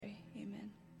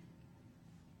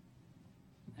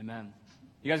Amen.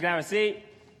 You guys gonna have a seat?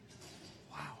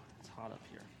 Wow, it's hot up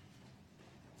here.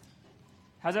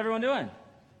 How's everyone doing?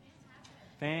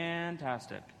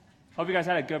 Fantastic. Hope you guys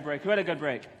had a good break. Who had a good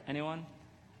break? Anyone?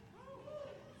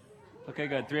 Okay,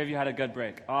 good. 3 of you had a good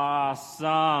break.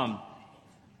 Awesome.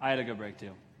 I had a good break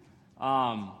too.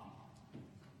 Can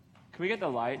we get the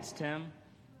lights, Tim?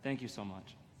 Thank you so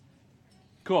much.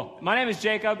 Cool. My name is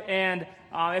Jacob, and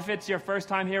if it's your first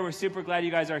time here, we're super glad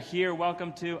you guys are here.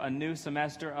 Welcome to a new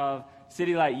semester of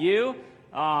City Light U.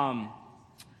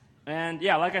 And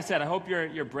yeah, like I said, I hope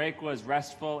your break was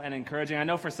restful and encouraging. I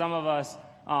know for some of us,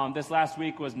 this last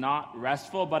week was not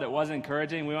restful, but it was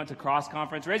encouraging. We went to Cross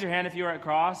Conference. Raise your hand if you were at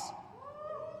Cross.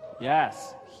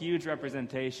 Yes, huge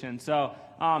representation. So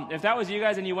if that was you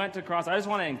guys and you went to Cross, I just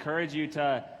want to encourage you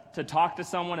to talk to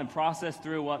someone and process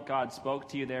through what God spoke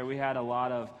to you there. We had a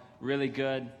lot of really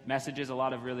good messages, a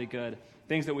lot of really good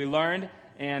things that we learned,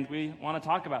 and we want to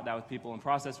talk about that with people and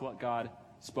process what God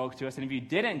spoke to us. And if you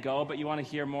didn't go, but you want to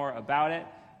hear more about it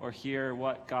or hear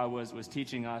what God was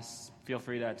teaching us, feel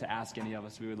free to ask any of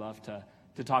us. We would love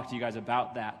to talk to you guys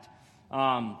about that.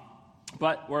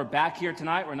 But we're back here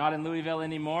tonight. We're not in Louisville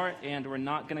anymore, and we're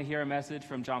not going to hear a message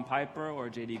from John Piper or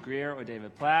J.D. Greer or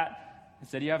David Platt.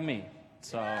 Instead, you have me.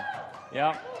 So,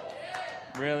 yeah,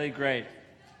 really great.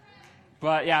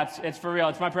 But yeah, it's for real.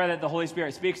 It's my prayer that the Holy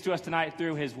Spirit speaks to us tonight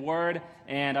through His Word,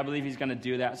 and I believe He's going to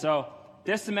do that. So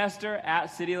this semester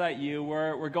at City Light U,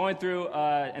 we're going through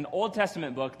an Old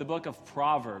Testament book, the book of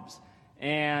Proverbs.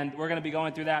 And we're going to be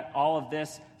going through that all of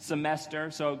this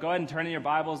semester. So go ahead and turn in your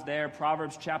Bibles there,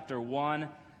 Proverbs chapter 1.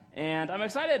 And I'm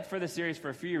excited for this series for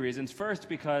a few reasons. First,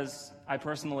 because I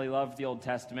personally love the Old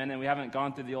Testament, and we haven't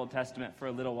gone through the Old Testament for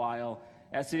a little while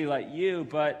at City Light U.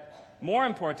 But more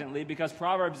importantly, because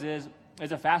Proverbs is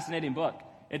a fascinating book.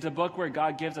 It's a book where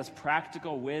God gives us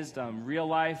practical wisdom, real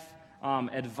life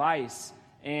advice,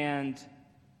 and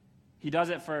He does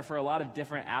it for a lot of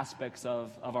different aspects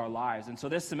of our lives. And so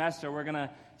this semester, we're going to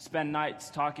spend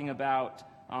nights talking about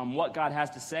what God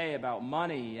has to say about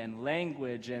money and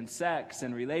language and sex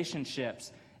and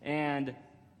relationships. And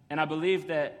I believe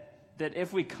that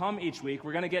if we come each week,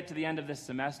 we're going to get to the end of this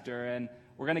semester, and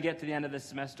we're going to get to the end of this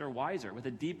semester wiser, with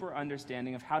a deeper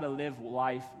understanding of how to live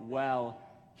life well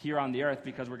here on the earth,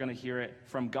 because we're going to hear it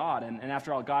from God. And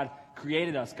after all, God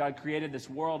created us. God created this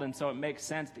world, and so it makes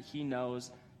sense that He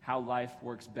knows how life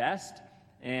works best.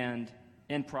 And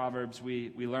in Proverbs,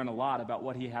 we learn a lot about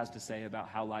what He has to say about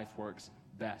how life works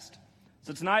best.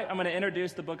 So tonight, I'm going to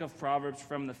introduce the book of Proverbs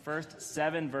from the first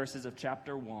 7 verses of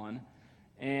chapter 1.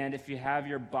 And if you have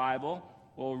your Bible,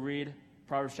 we'll read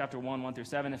Proverbs chapter 1, 1 through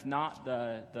 7. If not,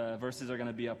 the verses are going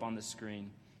to be up on the screen.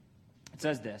 It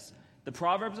says this: "The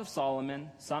Proverbs of Solomon,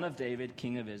 son of David,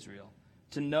 king of Israel,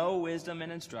 to know wisdom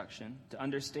and instruction, to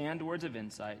understand words of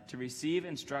insight, to receive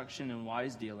instruction in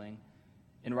wise dealing,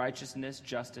 in righteousness,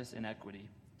 justice, and equity,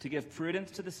 to give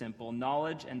prudence to the simple,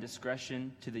 knowledge and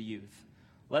discretion to the youth.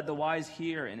 Let the wise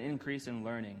hear and increase in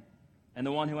learning, and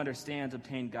the one who understands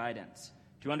obtain guidance.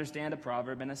 To understand a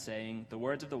proverb and a saying, the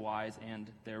words of the wise and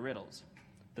their riddles.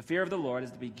 The fear of the Lord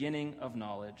is the beginning of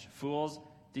knowledge. Fools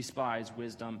despise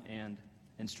wisdom and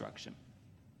instruction."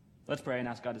 Let's pray and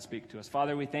ask God to speak to us.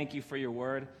 Father, we thank You for Your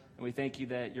word, and we thank You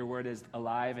that Your word is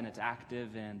alive and it's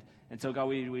active. And so, God,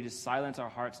 we just silence our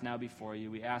hearts now before You.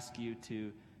 We ask You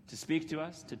to speak to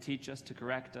us, to teach us, to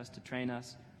correct us, to train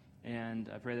us. And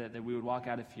I pray that we would walk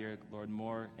out of here, Lord,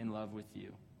 more in love with You.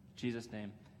 In Jesus'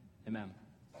 name, amen.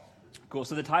 Cool.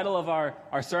 So the title of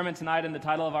our sermon tonight and the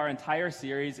title of our entire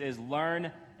series is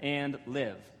Learn and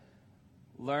Live.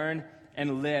 Learn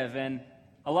and live. And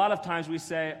a lot of times we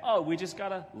say, oh, we just got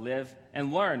to live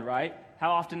and learn, right?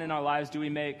 How often in our lives do we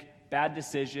make bad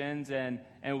decisions and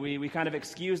we kind of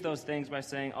excuse those things by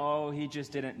saying, oh, he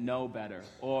just didn't know better.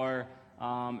 Or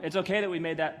it's okay that we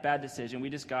made that bad decision. We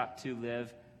just got to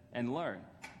live and learn.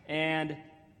 And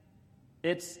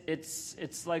it's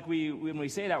like when we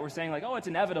say that, we're saying like, oh, it's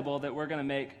inevitable that we're going to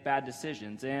make bad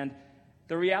decisions. And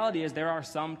the reality is there are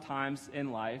some times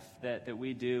in life that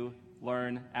we do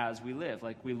learn as we live.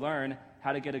 Like we learn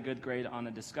how to get a good grade on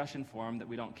a discussion forum that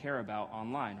we don't care about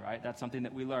online, right? That's something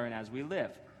that we learn as we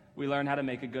live. We learn how to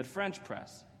make a good French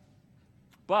press.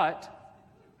 But,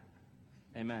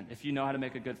 amen, if you know how to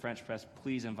make a good French press,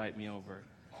 please invite me over.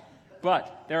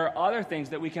 But there are other things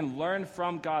that we can learn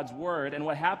from God's word, and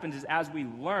what happens is as we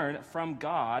learn from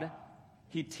God,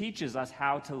 He teaches us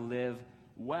how to live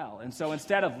well. And so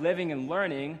instead of living and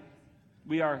learning,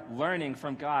 we are learning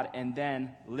from God and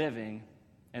then living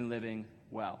and living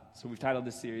well. So we've titled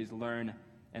this series, Learn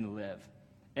and Live.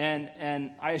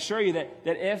 And I assure you that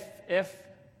if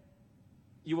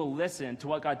you will listen to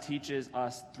what God teaches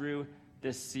us through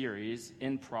this series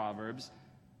in Proverbs,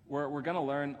 we're going to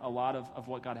learn a lot of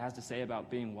what God has to say about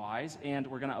being wise, and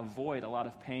we're going to avoid a lot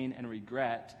of pain and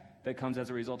regret that comes as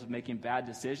a result of making bad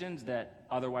decisions that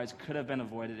otherwise could have been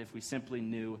avoided if we simply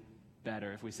knew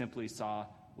better, if we simply saw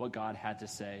what God had to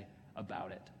say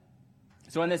about it.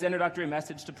 So in this introductory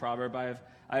message to Proverbs,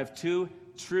 I have two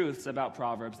truths about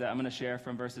Proverbs that I'm going to share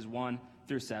from verses 1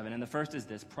 through 7. And the first is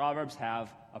this: Proverbs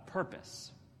have a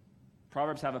purpose.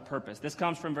 Proverbs have a purpose. This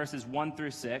comes from verses 1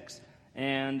 through 6,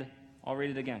 and I'll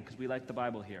read it again because we like the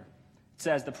Bible here. It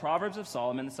says, "The Proverbs of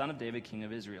Solomon, the son of David, king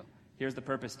of Israel." Here's the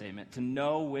purpose statement: to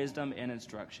know wisdom and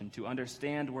instruction, to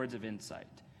understand words of insight,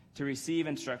 to receive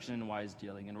instruction in wise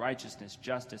dealing, in righteousness,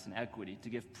 justice, and equity, to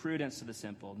give prudence to the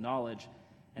simple, knowledge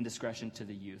and discretion to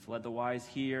the youth. Let the wise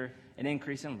hear and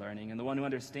increase in learning, and the one who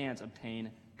understands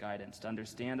obtain guidance, to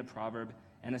understand a proverb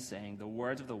and a saying, the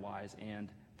words of the wise and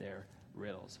their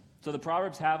riddles. So the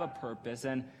Proverbs have a purpose,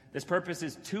 and this purpose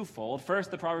is twofold. First,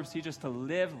 the Proverbs teach us to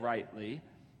live rightly,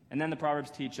 and then the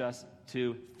Proverbs teach us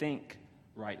to think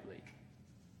rightly.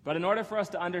 But in order for us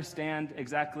to understand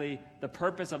exactly the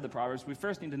purpose of the Proverbs, we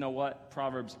first need to know what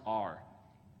Proverbs are.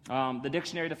 The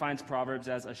dictionary defines Proverbs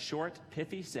as a short,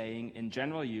 pithy saying in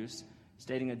general use,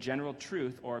 stating a general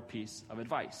truth or a piece of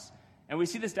advice. And we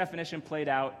see this definition played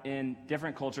out in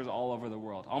different cultures all over the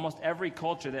world. Almost every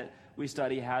culture that we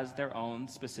study has their own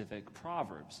specific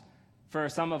proverbs. For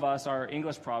some of us, our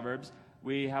English proverbs,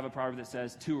 we have a proverb that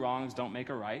says, 2 wrongs don't make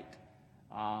a right.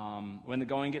 When the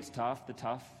going gets tough, the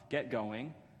tough get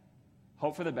going.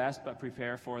 Hope for the best, but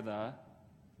prepare for the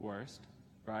worst,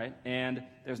 right? And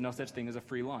there's no such thing as a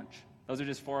free lunch. Those are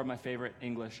just 4 of my favorite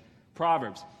English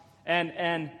proverbs.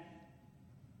 And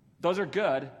those are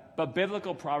good, but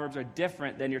biblical proverbs are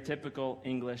different than your typical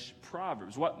English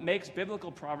proverbs. What makes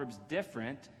biblical proverbs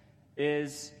different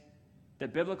is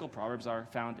that biblical proverbs are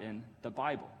found in the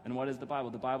Bible. And what is the Bible?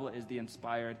 The Bible is the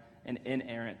inspired and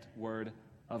inerrant word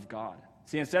of God.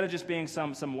 See, instead of just being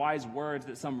some wise words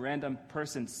that some random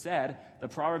person said, the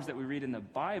proverbs that we read in the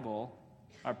Bible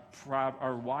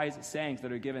are wise sayings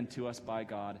that are given to us by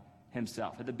God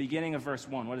himself. At the beginning of verse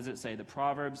 1, what does it say? The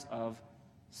Proverbs of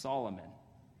Solomon.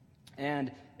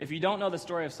 And if you don't know the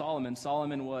story of Solomon,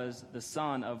 Solomon was the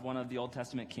son of one of the Old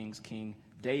Testament kings, King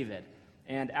David.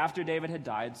 And after David had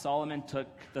died, Solomon took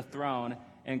the throne,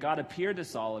 and God appeared to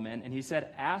Solomon, and he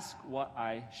said, "Ask what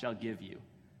I shall give you."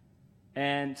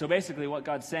 And so basically what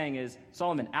God's saying is,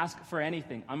 Solomon, ask for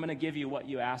anything. I'm going to give you what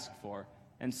you ask for.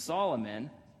 And Solomon,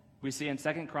 we see in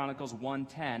 2 Chronicles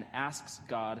 1:10, asks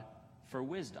God for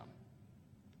wisdom.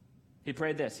 He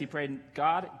prayed this. He prayed,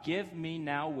 "God, give me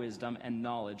now wisdom and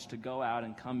knowledge to go out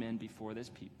and come in before this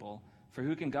people. For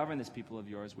who can govern this people of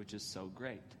yours, which is so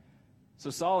great?" So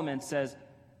Solomon says,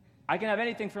 I can have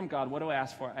anything from God. What do I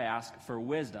ask for? I ask for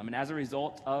wisdom. And as a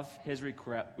result of his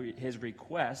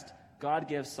request, God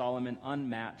gives Solomon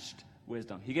unmatched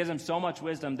wisdom. He gives him so much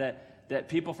wisdom that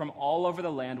people from all over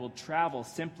the land will travel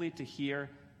simply to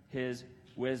hear his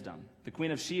wisdom. The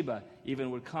Queen of Sheba even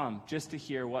would come just to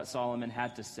hear what Solomon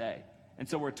had to say. And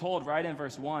so we're told right in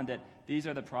verse 1 that these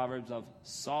are the Proverbs of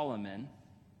Solomon.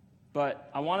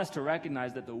 But I want us to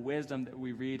recognize that the wisdom that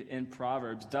we read in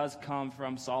Proverbs does come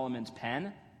from Solomon's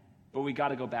pen, but we got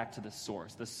to go back to the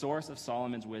source. The source of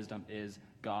Solomon's wisdom is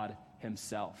God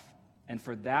himself. And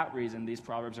for that reason, these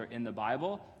Proverbs are in the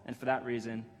Bible, and for that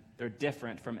reason, they're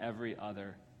different from every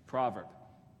other proverb.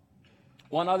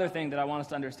 One other thing that I want us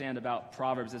to understand about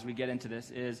Proverbs as we get into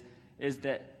this is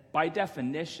that by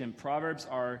definition, Proverbs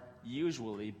are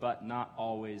usually, but not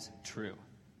always, true.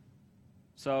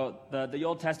 So the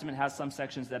Old Testament has some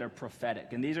sections that are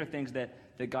prophetic, and these are things that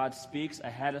God speaks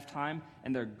ahead of time,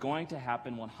 and they're going to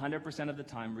happen 100% of the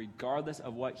time, regardless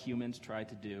of what humans try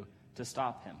to do to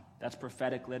stop him. That's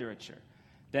prophetic literature.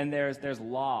 Then there's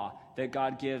law that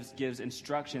God gives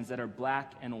instructions that are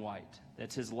black and white.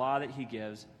 That's his law that he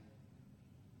gives.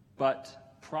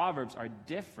 But Proverbs are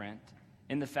different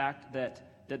in the fact that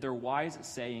they're wise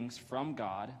sayings from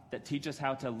God that teach us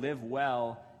how to live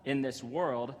well in this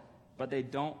world, but they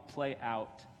don't play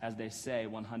out as they say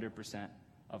 100%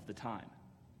 of the time.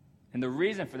 And the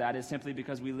reason for that is simply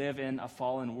because we live in a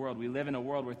fallen world. We live in a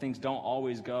world where things don't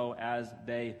always go as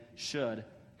they should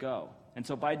go. And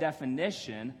so by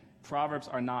definition, Proverbs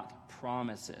are not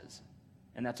promises.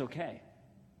 And that's okay.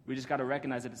 We just got to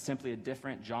recognize that it's simply a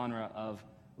different genre of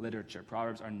literature.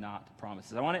 Proverbs are not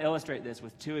promises. I want to illustrate this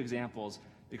with 2 examples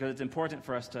because it's important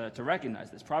for us to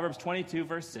recognize this. Proverbs 22,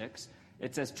 verse 6,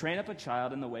 it says, "Train up a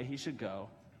child in the way he should go,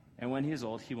 and when he is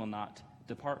old, he will not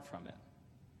depart from it."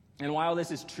 And while this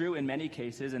is true in many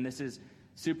cases, and this is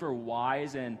super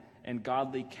wise and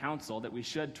godly counsel that we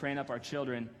should train up our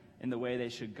children in the way they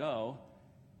should go,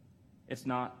 it's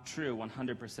not true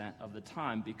 100% of the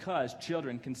time because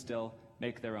children can still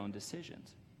make their own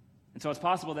decisions. And so it's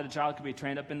possible that a child could be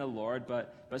trained up in the Lord,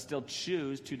 but still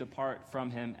choose to depart from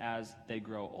him as they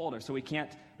grow older. So we can't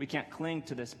cling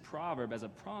to this proverb as a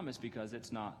promise because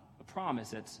it's not a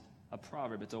promise, it's a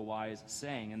proverb. It's a wise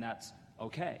saying, and that's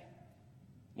okay.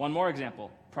 One more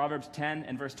example. Proverbs 10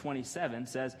 and verse 27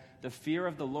 says, "The fear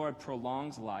of the Lord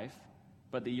prolongs life,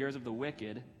 but the years of the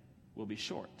wicked will be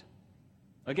short."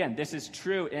 Again, this is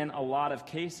true in a lot of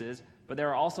cases, but there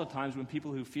are also times when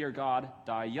people who fear God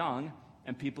die young,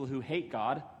 and people who hate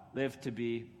God live to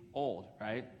be old,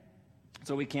 right?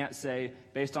 So we can't say,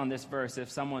 based on this verse, if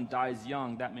someone dies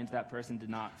young, that means that person did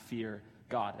not fear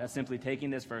God. That's simply taking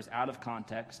this verse out of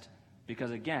context, because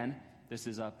again, this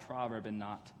is a proverb and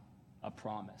not a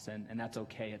promise, and that's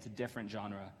okay. It's a different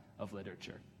genre of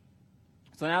literature.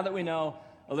 So now that we know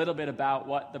a little bit about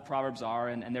what the Proverbs are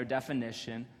and their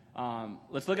definition,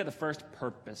 let's look at the first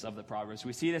purpose of the Proverbs.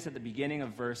 We see this at the beginning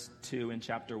of verse 2 in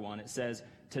chapter 1. It says,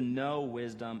 "To know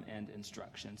wisdom and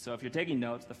instruction." So if you're taking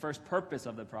notes, the first purpose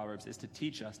of the Proverbs is to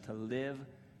teach us to live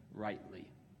rightly.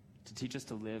 To teach us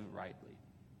to live rightly.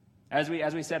 As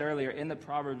we said earlier, in the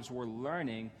Proverbs, we're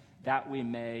learning that we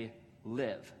may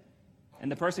live.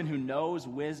 And the person who knows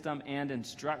wisdom and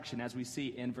instruction, as we see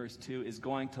in verse 2, is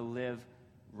going to live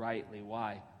rightly.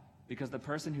 Why? Because the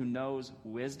person who knows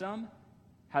wisdom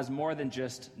has more than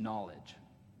just knowledge.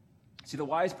 See, the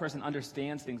wise person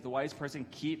understands things. The wise person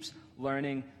keeps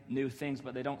learning new things,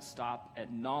 but they don't stop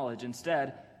at knowledge.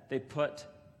 Instead, they put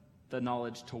the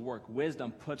knowledge to work.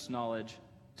 Wisdom puts knowledge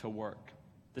to work.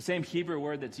 The same Hebrew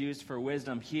word that's used for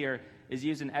wisdom here is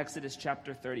used in Exodus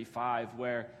chapter 35,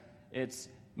 where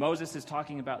Moses is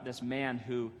talking about this man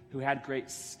who had great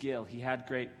skill. He had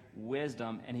great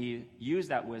wisdom, and he used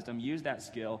that wisdom, used that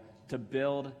skill to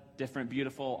build different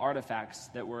beautiful artifacts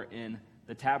that were in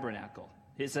the tabernacle.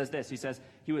 He says this, he says,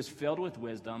 he was filled with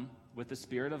wisdom, with the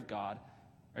Spirit of God,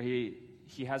 and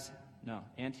he has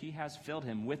filled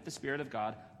him with the Spirit of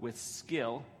God, with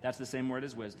skill, that's the same word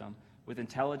as wisdom, with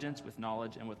intelligence, with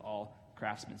knowledge, and with all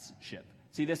craftsmanship.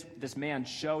 See, this man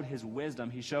showed his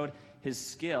wisdom, he showed his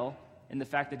skill in the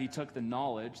fact that he took the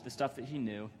knowledge, the stuff that he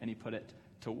knew, and he put it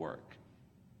to work.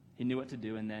 He knew what to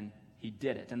do, and then he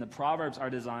did it. And the Proverbs are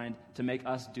designed to make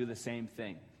us do the same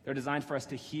thing. They're designed for us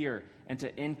to hear and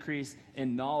to increase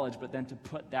in knowledge, but then to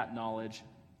put that knowledge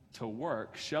to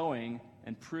work, showing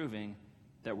and proving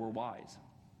that we're wise.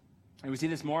 And we see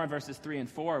this more in verses 3 and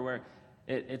 4, where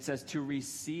it says to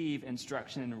receive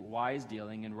instruction in wise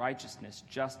dealing, in righteousness,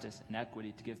 justice, and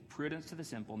equity, to give prudence to the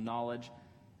simple, knowledge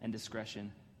and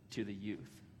discretion to the youth.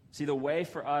 See, the way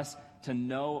for us to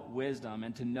know wisdom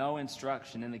and to know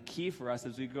instruction, and the key for us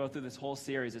as we go through this whole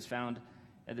series, is found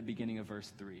at the beginning of verse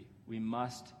 3. We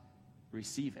must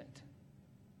receive it.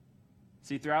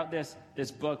 See, throughout this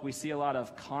book, we see a lot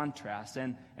of contrast,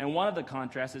 and one of the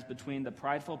contrasts is between the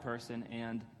prideful person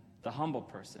and the humble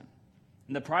person.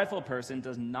 And the prideful person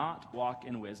does not walk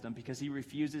in wisdom because he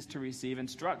refuses to receive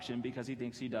instruction because he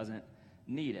thinks he doesn't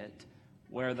need it,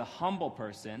 where the humble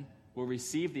person will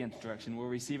receive the instruction, will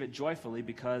receive it joyfully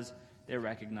because they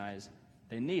recognize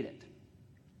they need it.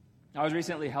 I was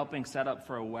recently helping set up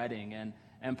for a wedding,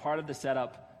 and part of the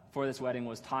setup for this wedding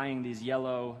was tying these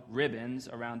yellow ribbons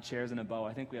around chairs in a bow.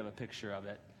 I think we have a picture of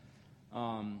it.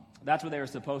 That's what they were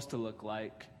supposed to look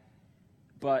like.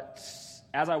 But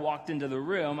as I walked into the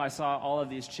room, I saw all of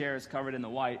these chairs covered in the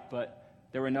white, but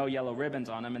there were no yellow ribbons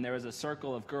on them, and there was a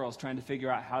circle of girls trying to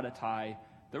figure out how to tie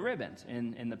the ribbons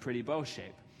in the pretty bow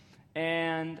shape.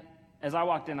 And as I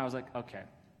walked in, I was like, okay,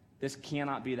 this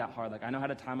cannot be that hard. Like, I know how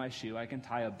to tie my shoe. I can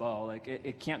tie a bow. Like,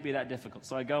 it can't be that difficult.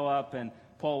 So I go up and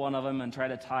pull one of them and try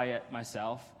to tie it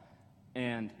myself,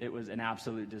 and it was an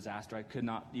absolute disaster. I could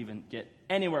not even get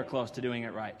anywhere close to doing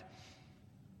it right.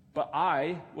 But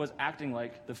I was acting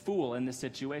like the fool in this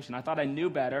situation. I thought I knew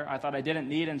better. I thought I didn't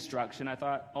need instruction. I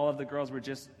thought all of the girls were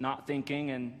just not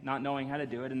thinking and not knowing how to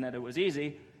do it and that it was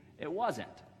easy. It wasn't.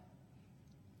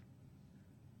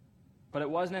 But it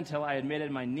wasn't until I admitted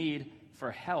my need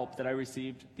for help that I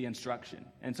received the instruction.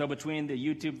 And so between the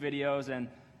YouTube videos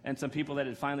and some people that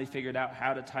had finally figured out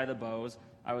how to tie the bows,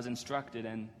 I was instructed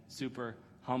and super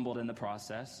humbled in the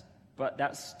process. But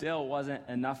that still wasn't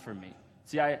enough for me.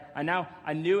 See,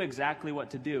 I knew exactly what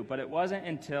to do, but it wasn't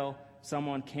until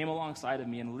someone came alongside of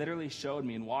me and literally showed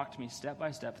me and walked me step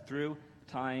by step through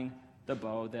tying the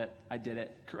bow that I did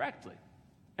it correctly.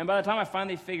 And by the time I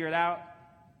finally figured out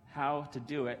how to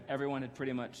do it, everyone had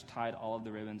pretty much tied all of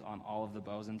the ribbons on all of the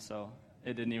bows, and so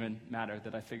it didn't even matter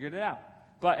that I figured it out.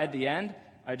 But at the end,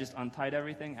 I just untied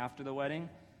everything after the wedding.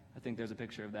 I think there's a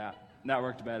picture of that. That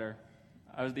worked better.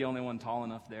 I was the only one tall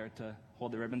enough there to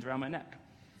hold the ribbons around my neck.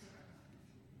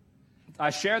 I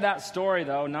share that story,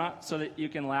 though, not so that you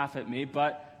can laugh at me,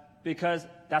 but because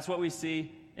that's what we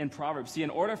see in Proverbs. See, in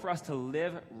order for us to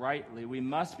live rightly, we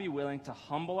must be willing to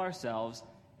humble ourselves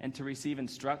and to receive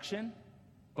instruction,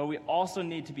 but we also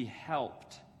need to be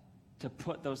helped to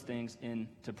put those things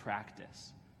into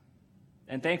practice.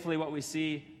 And thankfully, what we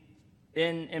see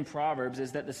in Proverbs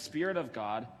is that the Spirit of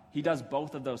God, He does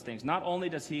both of those things. Not only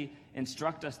does He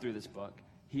instruct us through this book,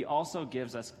 He also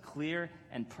gives us clear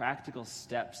and practical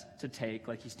steps to take,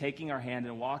 like He's taking our hand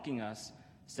and walking us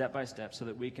step by step so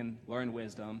that we can learn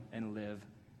wisdom and live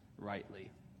rightly.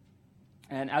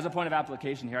 And as a point of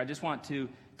application here, I just want to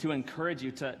encourage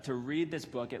you to read this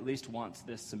book at least once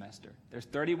this semester. There's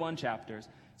 31 chapters,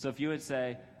 so if you would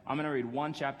say, I'm going to read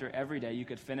one chapter every day, you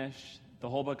could finish the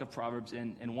whole book of Proverbs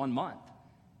in 1 month.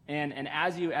 And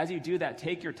as you do that,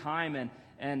 take your time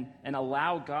and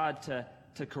allow God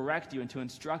to correct you and to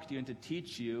instruct you and to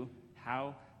teach you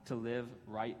how to live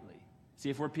rightly. See,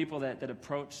 if we're people that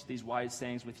approach these wise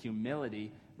sayings with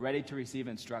humility, ready to receive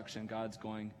instruction, God's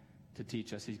going to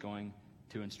teach us. He's going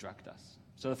to instruct us.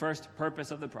 So the first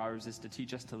purpose of the Proverbs is to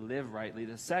teach us to live rightly.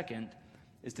 The second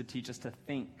is to teach us to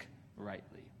think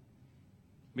rightly.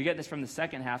 We get this from the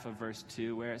second half of verse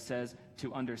 2, where it says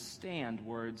to understand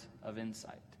words of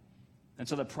insight. And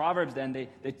so the Proverbs then,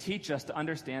 they teach us to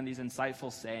understand these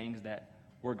insightful sayings that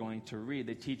we're going to read.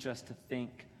 They teach us to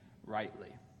think rightly.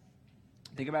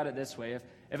 Think about it this way.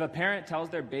 If a parent tells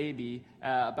their baby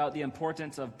about the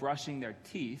importance of brushing their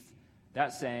teeth,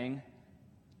 that saying,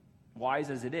 wise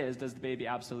as it is, does the baby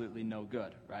absolutely no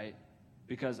good, right?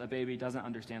 Because a baby doesn't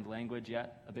understand language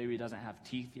yet, a baby doesn't have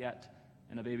teeth yet,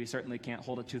 and a baby certainly can't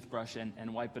hold a toothbrush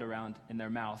and wipe it around in their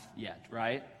mouth yet,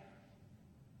 right?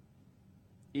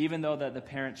 Even though the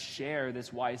parents share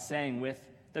this wise saying with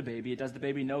the baby, it does the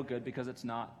baby no good because it's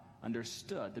not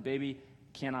understood. The baby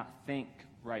cannot think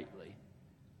rightly.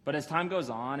 But as time goes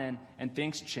on and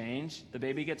things change, the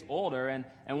baby gets older,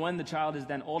 and when the child is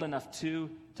then old enough to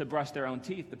brush their own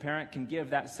teeth, the parent can give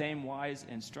that same wise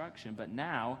instruction. But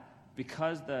now,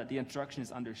 because the instruction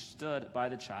is understood by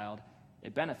the child,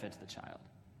 it benefits the child.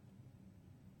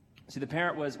 See, the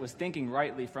parent was thinking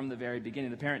rightly from the very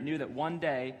beginning. The parent knew that one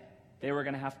day they were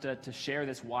going to have to share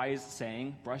this wise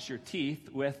saying, brush your teeth,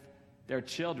 with their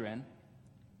children.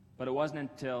 But it wasn't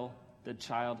until the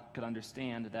child could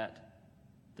understand that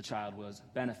the child was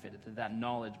benefited, that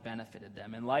knowledge benefited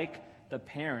them. And like the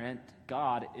parent,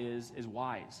 God is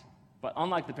wise. But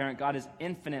unlike the parent, God is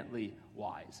infinitely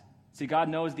wise. See, God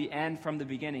knows the end from the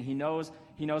beginning. He knows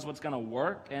what's going to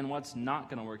work and what's not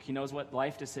going to work. He knows what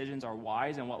life decisions are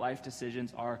wise and what life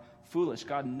decisions are foolish.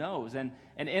 God knows. And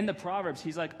in the Proverbs,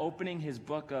 He's like opening His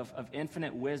book of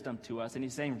infinite wisdom to us, and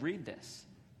He's saying, read this.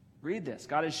 Read this.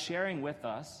 God is sharing with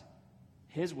us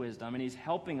His wisdom, and He's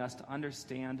helping us to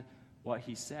understand what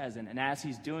He says. And as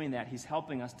He's doing that, He's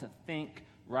helping us to think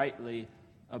rightly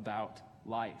about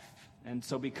life. And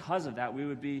so because of that, we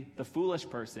would be the foolish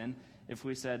person if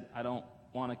we said, I don't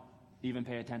want to even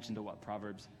pay attention to what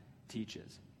Proverbs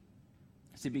teaches.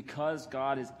 See, because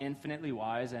God is infinitely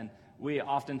wise, and we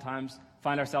oftentimes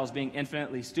find ourselves being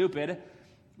infinitely stupid,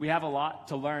 we have a lot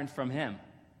to learn from Him.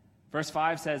 Verse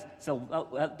 5 says, so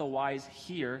let the wise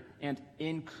hear and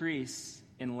increase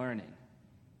in learning.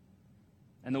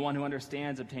 And the one who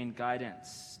understands obtain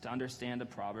guidance to understand a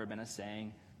proverb and a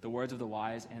saying, the words of the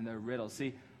wise and their riddles.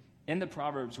 See, in the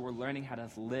Proverbs, we're learning how to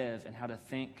live and how to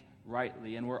think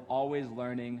rightly, and we're always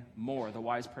learning more. The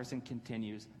wise person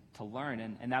continues to learn,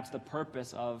 and that's the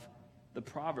purpose of the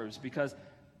Proverbs, because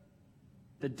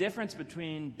the difference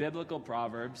between biblical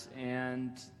Proverbs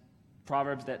and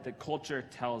Proverbs that the culture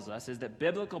tells us is that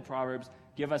biblical Proverbs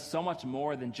give us so much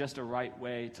more than just a right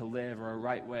way to live or a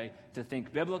right way to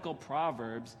think. Biblical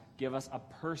Proverbs give us a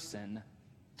person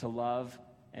to love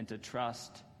and to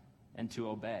trust and to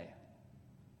obey.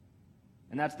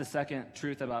 And that's the second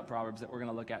truth about Proverbs that we're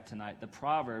going to look at tonight. The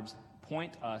Proverbs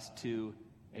point us to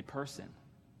a person.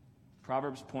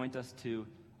 Proverbs point us to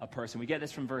a person. We get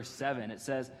this from verse 7. It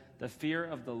says, the fear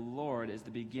of the Lord is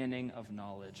the beginning of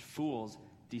knowledge. Fools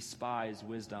despise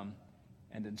wisdom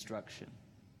and instruction.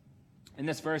 In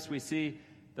this verse, we see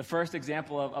the first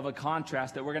example of a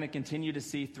contrast that we're going to continue to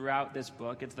see throughout this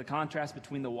book. It's the contrast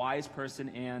between the wise person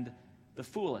and the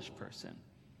foolish person.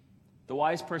 The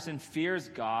wise person fears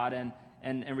God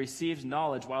and receives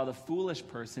knowledge, while the foolish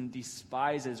person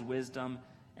despises wisdom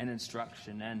and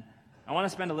instruction. And I want to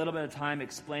spend a little bit of time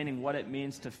explaining what it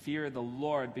means to fear the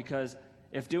Lord, because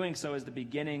if doing so is the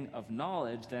beginning of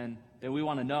knowledge, then we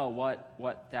want to know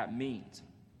what that means.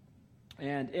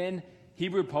 And in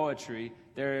Hebrew poetry,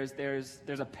 there's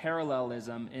a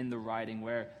parallelism in the writing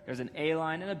where there's an A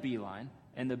line and a B line,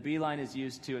 and the B line is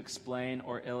used to explain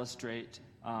or illustrate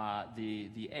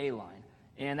the A line.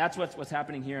 And that's what's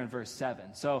happening here in verse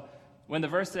 7. So when the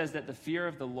verse says that the fear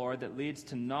of the Lord that leads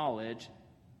to knowledge,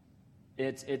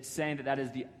 it's saying that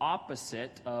is the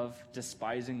opposite of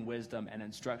despising wisdom and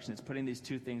instruction. It's putting these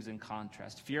two things in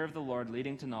contrast. Fear of the Lord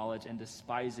leading to knowledge and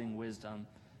despising wisdom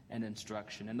and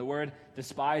instruction. And the word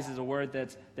despise is a word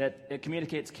that it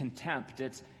communicates contempt.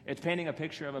 It's painting a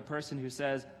picture of a person who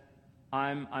says,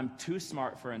 I'm too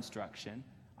smart for instruction.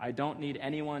 I don't need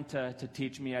anyone to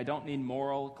teach me. I don't need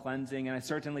moral cleansing, and I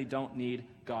certainly don't need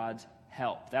God's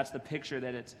help. That's the picture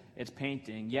that it's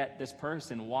painting. Yet this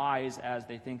person, wise as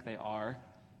they think they are,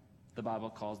 the Bible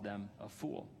calls them a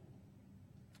fool.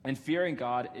 And fearing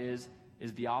God is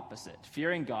the opposite.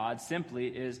 Fearing God simply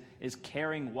is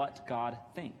caring what God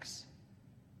thinks.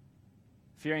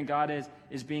 Fearing God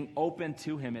is being open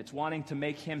to Him. It's wanting to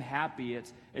make Him happy.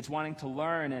 It's wanting to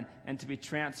learn and to be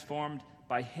transformed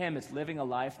by Him. It's living a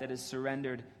life that is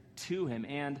surrendered to Him.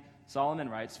 And Solomon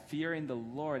writes, fearing the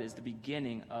Lord is the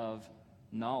beginning of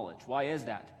knowledge. Why is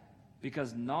that?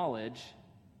 Because knowledge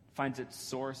finds its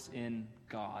source in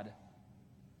God,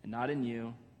 and not in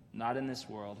you, not in this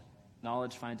world.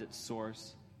 Knowledge finds its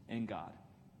source in God.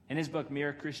 In his book,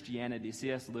 Mere Christianity,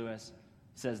 C.S. Lewis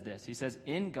says this. He says,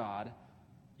 in God,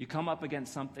 you come up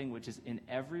against something which is in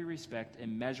every respect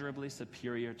immeasurably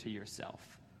superior to yourself.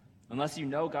 Unless you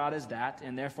know God as that,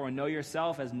 and therefore know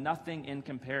yourself as nothing in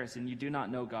comparison, you do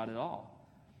not know God at all.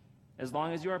 As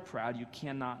long as you are proud, you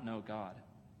cannot know God.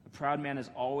 A proud man is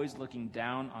always looking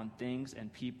down on things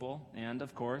and people, and,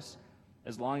 of course,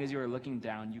 as long as you are looking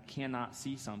down, you cannot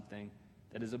see something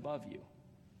that is above you.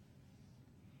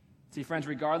 See, friends,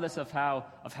 regardless of how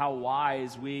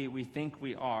wise we think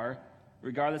we are,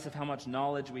 regardless of how much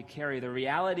knowledge we carry, the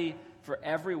reality for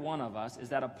every one of us is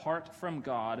that apart from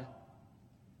God,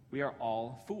 we are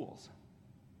all fools.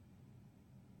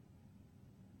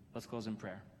 Let's close in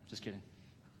prayer. Just kidding.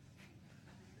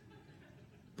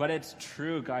 But it's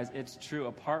true, guys. It's true.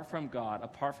 Apart from God,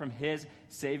 apart from His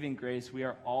saving grace, we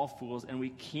are all fools, and we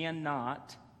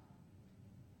cannot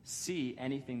see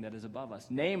anything that is above us.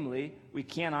 Namely, we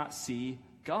cannot see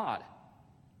God.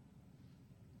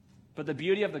 But the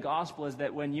beauty of the gospel is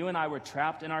that when you and I were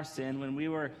trapped in our sin, when we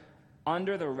were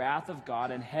under the wrath of God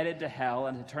and headed to hell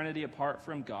and eternity apart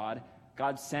from God,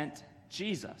 God sent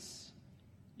Jesus.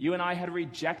 You and I had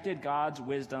rejected God's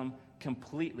wisdom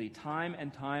completely, time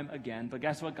and time again. But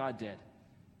guess what God did?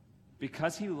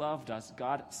 Because He loved us,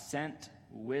 God sent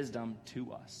wisdom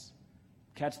to us.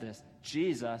 Catch this.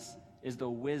 Jesus is the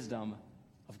wisdom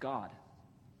of God.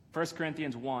 1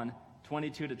 Corinthians 1,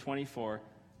 22-24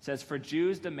 says, for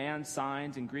Jews demand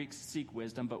signs and Greeks seek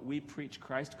wisdom, but we preach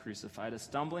Christ crucified, a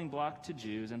stumbling block to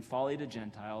Jews and folly to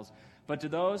Gentiles. But to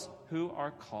those who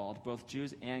are called, both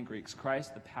Jews and Greeks,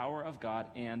 Christ, the power of God,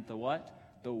 and the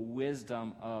what? The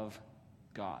wisdom of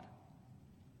God.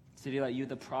 City Light Youth,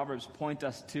 the Proverbs point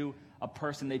us to a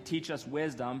person. They teach us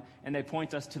wisdom, and they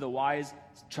point us to the wise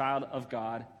child of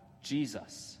God,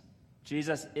 Jesus.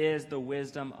 Jesus is the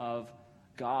wisdom of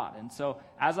God. And so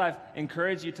as I've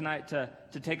encouraged you tonight to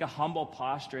take a humble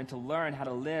posture and to learn how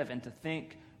to live and to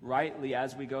think rightly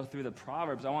as we go through the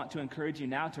Proverbs, I want to encourage you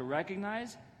now to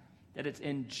recognize that it's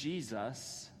in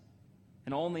Jesus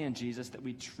and only in Jesus that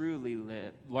we truly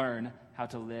learn how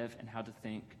to live and how to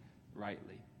think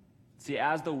rightly. See,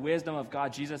 as the wisdom of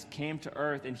God, Jesus came to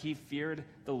earth and He feared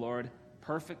the Lord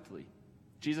perfectly.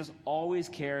 Jesus always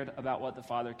cared about what the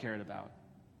Father cared about.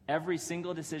 Every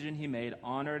single decision He made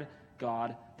honored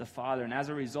God the Father, and as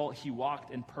a result, He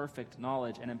walked in perfect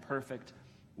knowledge and in perfect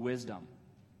wisdom.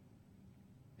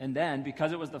 And then,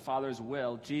 because it was the Father's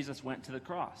will, Jesus went to the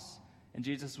cross, and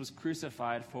Jesus was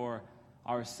crucified for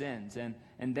our sins.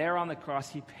 And there on the cross,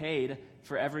 He paid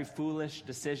for every foolish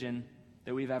decision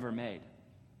that we've ever made.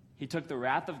 He took the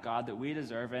wrath of God that we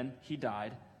deserve, and He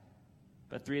died.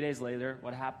 But 3 days later,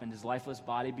 what happened? His lifeless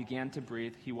body began to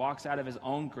breathe. He walks out of His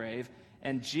own grave,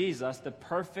 and Jesus, the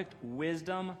perfect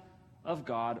wisdom of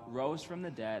God, rose from the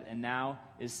dead and now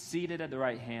is seated at the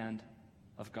right hand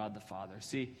of God the Father.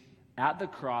 See, at the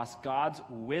cross, God's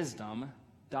wisdom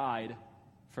died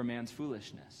for man's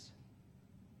foolishness.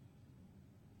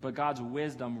 But God's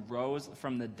wisdom rose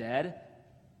from the dead,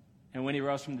 and when He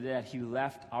rose from the dead, He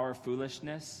left our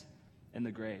foolishness in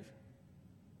the grave.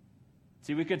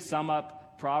 See, we could sum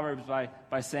up Proverbs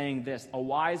by saying this: a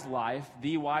wise life,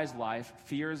 the wise life,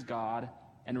 fears God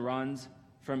and runs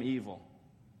from evil.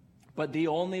 But the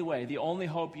only way, the only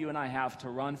hope you and I have to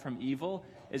run from evil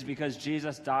is because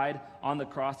Jesus died on the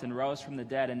cross and rose from the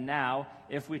dead. And now,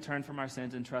 if we turn from our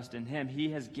sins and trust in him,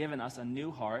 he has given us a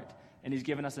new heart, and he's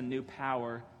given us a new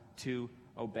power to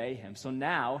obey him. So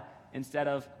now, instead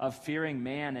of fearing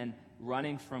man and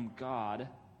running from God,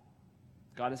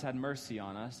 God has had mercy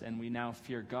on us, and we now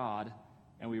fear God,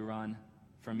 and we run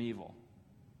from evil.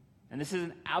 And this is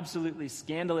an absolutely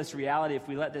scandalous reality if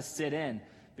we let this sit in,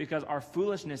 because our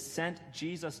foolishness sent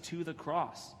Jesus to the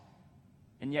cross,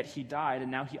 and yet he died,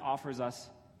 and now he offers us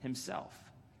himself.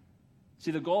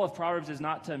 See, the goal of Proverbs is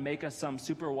not to make us some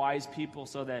super wise people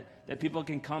so that people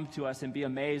can come to us and be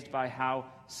amazed by how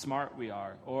smart we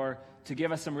are, or to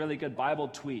give us some really good Bible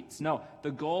tweets. No,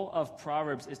 the goal of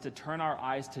Proverbs is to turn our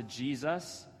eyes to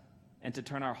Jesus and to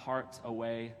turn our hearts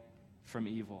away from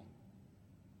evil.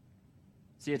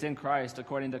 See, it's in Christ,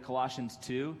 according to Colossians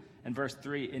 2 and verse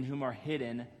 3, in whom are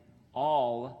hidden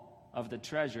all of the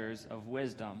treasures of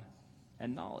wisdom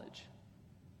and knowledge.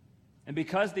 And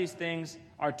because these things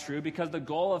are true, because the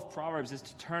goal of Proverbs is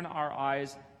to turn our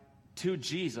eyes to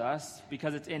Jesus,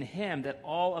 because it's in him that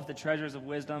all of the treasures of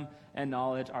wisdom and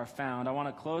knowledge are found, I want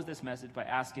to close this message by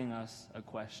asking us a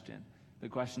question. The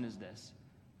question is this: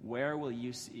 where will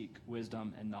you seek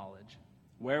wisdom and knowledge?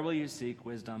 Where will you seek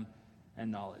wisdom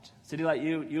and knowledge? City Light,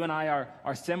 you and I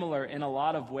are similar in a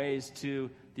lot of ways to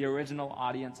the original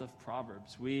audience of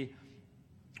Proverbs. We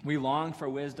long for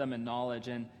wisdom and knowledge,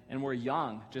 and we're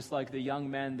young, just like the young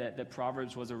men that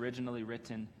Proverbs was originally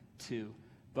written to.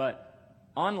 But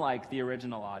unlike the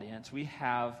original audience, we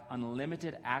have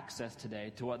unlimited access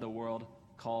today to what the world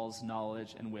calls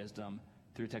knowledge and wisdom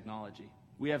through technology.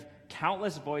 We have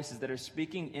countless voices that are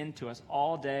speaking into us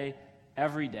all day,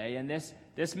 every day, and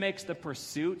this makes the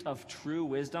pursuit of true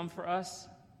wisdom for us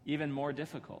even more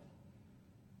difficult.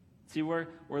 See, we're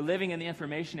living in the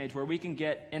information age where we can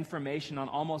get information on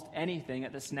almost anything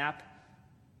at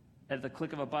the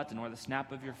click of a button or the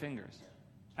snap of your fingers.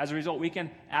 As a result, we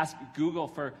can ask Google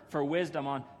for wisdom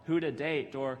on who to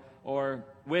date, or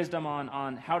wisdom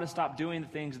on how to stop doing the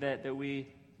things that we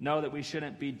know that we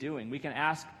shouldn't be doing. We can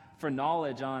ask for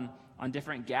knowledge on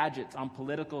different gadgets, on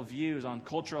political views, on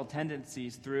cultural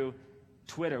tendencies through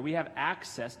Twitter. We have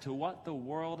access to what the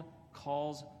world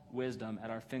calls wisdom at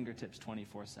our fingertips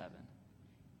 24/7.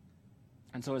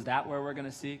 And so is that where we're going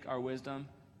to seek our wisdom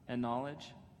and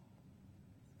knowledge?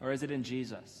 Or is it in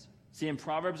Jesus? See, in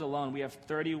Proverbs alone, we have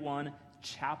 31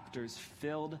 chapters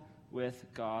filled with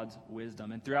God's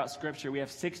wisdom. And throughout Scripture, we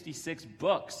have 66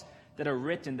 books that are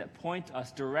written that point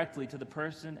us directly to the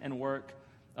person and work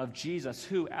of Jesus,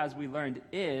 who, as we learned,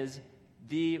 is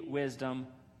the wisdom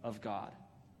of God.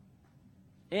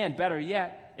 And better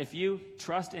yet, if you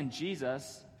trust in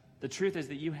Jesus, the truth is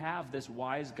that you have this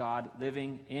wise God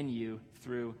living in you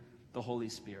through the Holy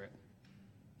Spirit.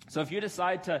 So if you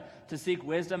decide to seek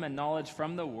wisdom and knowledge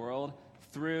from the world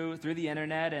through the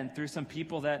internet and through some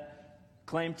people that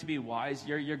claim to be wise,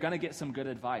 you're going to get some good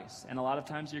advice. And a lot of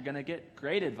times you're going to get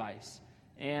great advice.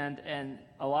 And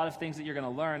a lot of things that you're going to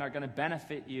learn are going to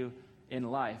benefit you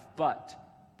in life. But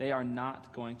they are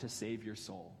not going to save your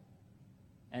soul.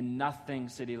 And nothing,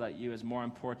 City Light U, is more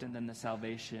important than the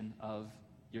salvation of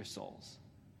your souls.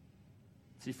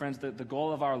 See, friends, the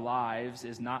goal of our lives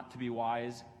is not to be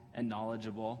wise and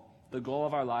knowledgeable. The goal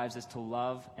of our lives is to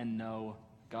love and know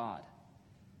God.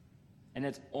 And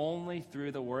it's only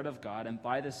through the Word of God and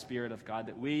by the Spirit of God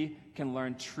that we can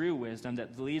learn true wisdom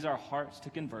that leads our hearts to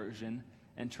conversion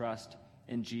and trust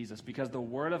in Jesus. Because the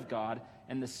Word of God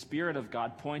and the Spirit of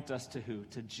God point us to who?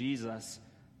 To Jesus,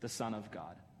 the Son of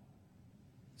God.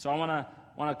 So I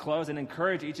want to close and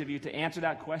encourage each of you to answer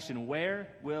that question. Where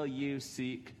will you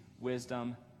seek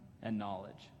wisdom and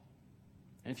knowledge?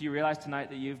 And if you realize tonight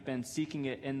that you've been seeking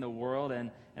it in the world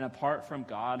and apart from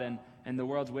God, and the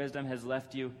world's wisdom has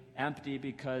left you empty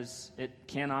because it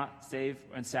cannot save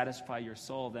and satisfy your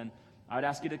soul, then I would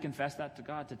ask you to confess that to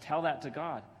God, to tell that to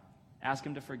God. Ask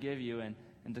him to forgive you and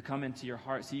to come into your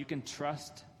heart so you can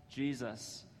trust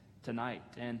Jesus tonight.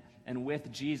 And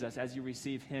with Jesus, as you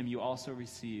receive him, you also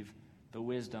receive the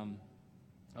wisdom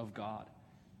of God.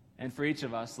 And for each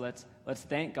of us, let's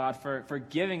thank God for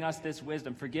giving us this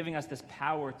wisdom, for giving us this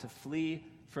power to flee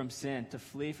from sin, to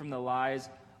flee from the lies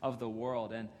of the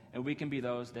world. And we can be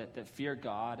those that fear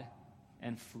God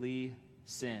and flee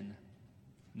sin,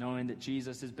 knowing that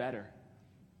Jesus is better.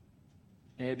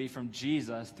 May it be from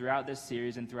Jesus throughout this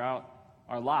series and throughout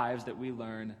our lives that we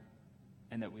learn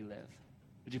and that we live.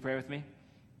 Would you pray with me?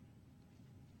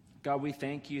 God, we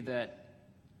thank you that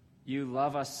you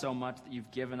love us so much that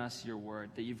you've given us your word,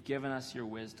 that you've given us your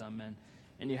wisdom,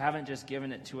 and you haven't just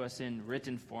given it to us in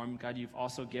written form. God, you've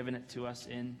also given it to us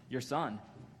in your Son.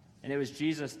 And it was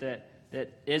Jesus that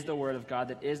that is the Word of God,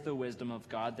 that is the wisdom of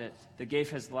God, that gave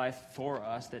his life for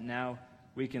us, that now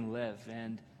we can live.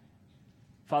 And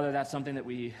Father, that's something that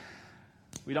we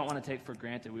don't want to take for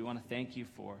granted. We want to thank you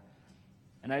for.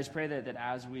 And I just pray that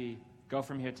as we go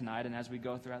from here tonight and as we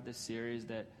go throughout this series,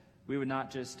 that we would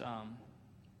not just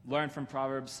learn from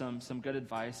Proverbs some good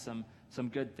advice, some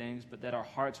good things, but that our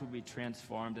hearts would be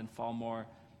transformed and fall more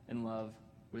in love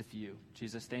with you.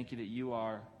 Jesus, thank you that you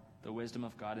are the wisdom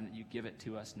of God and that you give it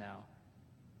to us now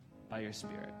by your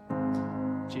Spirit.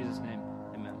 In Jesus' name.